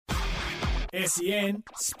SEN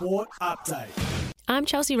Sport Update. I'm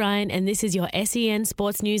Chelsea Ryan and this is your SEN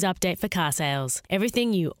Sports News Update for car sales.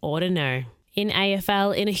 Everything you ought to know. In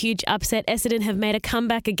AFL, in a huge upset, Essendon have made a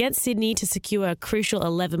comeback against Sydney to secure a crucial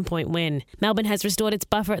 11-point win. Melbourne has restored its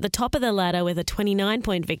buffer at the top of the ladder with a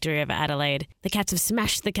 29-point victory over Adelaide. The Cats have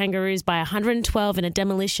smashed the Kangaroos by 112 in a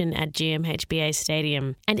demolition at GMHBA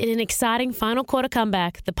Stadium. And in an exciting final quarter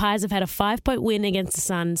comeback, the Pies have had a 5-point win against the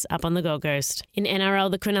Suns up on the Gold Coast. In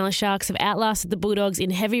NRL, the Cronulla Sharks have outlasted the Bulldogs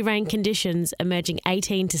in heavy rain conditions, emerging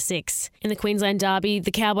 18-6. In the Queensland Derby,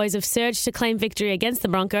 the Cowboys have surged to claim victory against the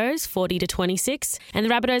Broncos, 40-26, and the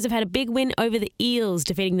Rabbitohs have had a big win over the Eels,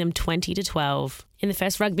 defeating them 20-12. In the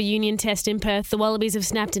first rugby union test in Perth, the Wallabies have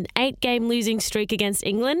snapped an 8-game losing streak against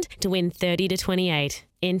England to win 30-28.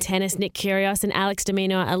 In tennis, Nick Kyrgios and Alex de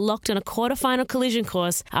Minaur are locked on a quarter-final collision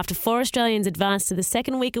course after 4 Australians advanced to the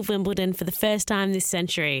second week of Wimbledon for the first time this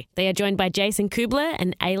century. They are joined by Jason Kubler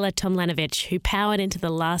and Ayla Tomljanovic, who powered into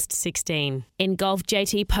the last 16. In golf,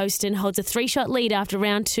 JT Poston holds a 3-shot lead after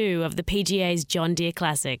round 2 of the PGA's John Deere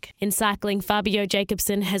Classic. In cycling, Fabio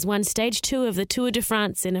Jacobsen has won Stage 2 of the Tour de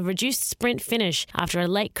France in a reduced sprint finish after a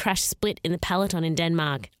late crash split in the peloton in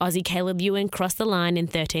Denmark. Aussie Caleb Ewan crossed the line in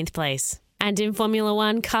 13th place. And in Formula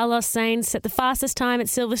One, Carlos Sainz set the fastest time at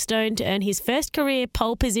Silverstone to earn his first career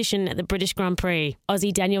pole position at the British Grand Prix.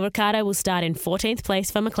 Aussie Daniel Ricciardo will start in 14th place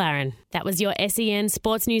for McLaren. That was your SEN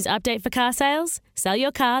Sports News Update for car sales. Sell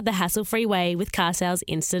your car the hassle-free way with Car Sales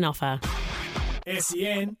Instant Offer.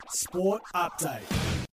 SEN Sport Update.